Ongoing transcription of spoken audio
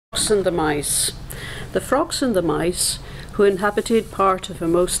frogs and the mice. The frogs and the mice, who inhabited part of a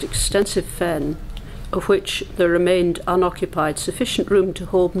most extensive fen, of which there remained unoccupied sufficient room to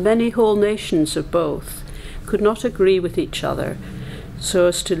hold many whole nations of both, could not agree with each other so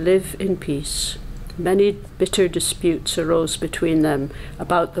as to live in peace. Many bitter disputes arose between them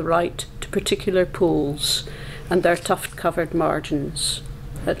about the right to particular pools and their tuft-covered margins.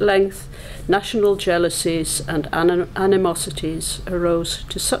 At length, national jealousies and animosities arose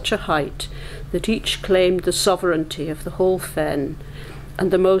to such a height that each claimed the sovereignty of the whole fen,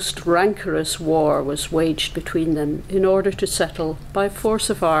 and the most rancorous war was waged between them in order to settle by force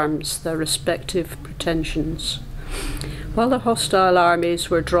of arms their respective pretensions. While the hostile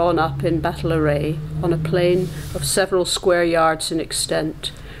armies were drawn up in battle array on a plain of several square yards in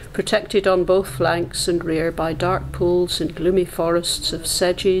extent, protected on both flanks and rear by dark pools and gloomy forests of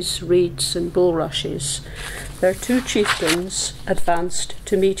sedges, reeds, and bulrushes, their two chieftains advanced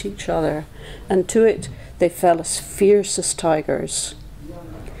to meet each other, and to it they fell as fierce as tigers.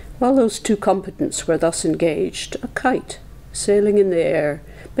 While those two combatants were thus engaged, a kite, sailing in the air,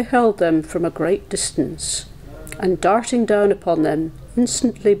 beheld them from a great distance, and darting down upon them,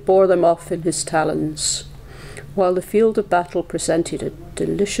 instantly bore them off in his talons, while the field of battle presented a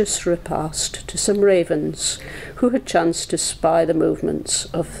delicious repast to some ravens who had chanced to spy the movements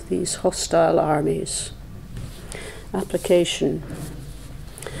of these hostile armies. Application.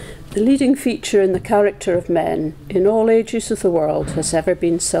 The leading feature in the character of men in all ages of the world has ever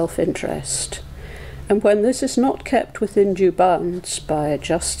been self-interest, and when this is not kept within due bounds by a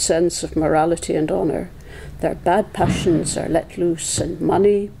just sense of morality and honour, their bad passions are let loose, and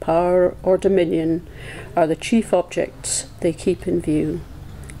money, power, or dominion are the chief objects they keep in view.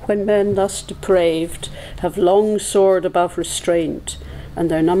 When men thus depraved have long soared above restraint, and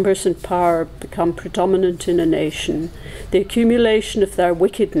their numbers and power become predominant in a nation, the accumulation of their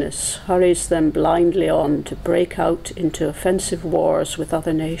wickedness hurries them blindly on to break out into offensive wars with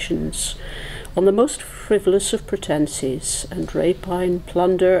other nations, on the most frivolous of pretences, and rapine,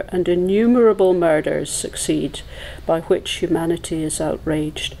 plunder, and innumerable murders succeed, by which humanity is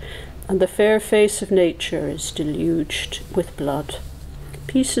outraged, and the fair face of nature is deluged with blood.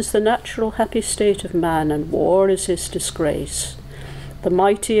 Peace is the natural happy state of man, and war is his disgrace. The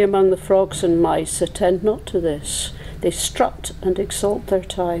mighty among the frogs and mice attend not to this. They strut and exalt their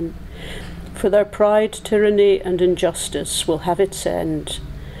time, for their pride, tyranny, and injustice will have its end.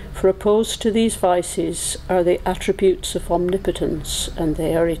 For opposed to these vices are the attributes of omnipotence, and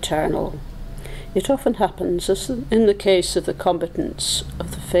they are eternal. It often happens, as in the case of the combatants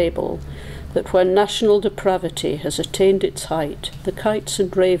of the fable, that when national depravity has attained its height, the kites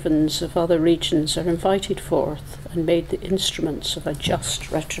and ravens of other regions are invited forth and made the instruments of a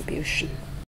just retribution.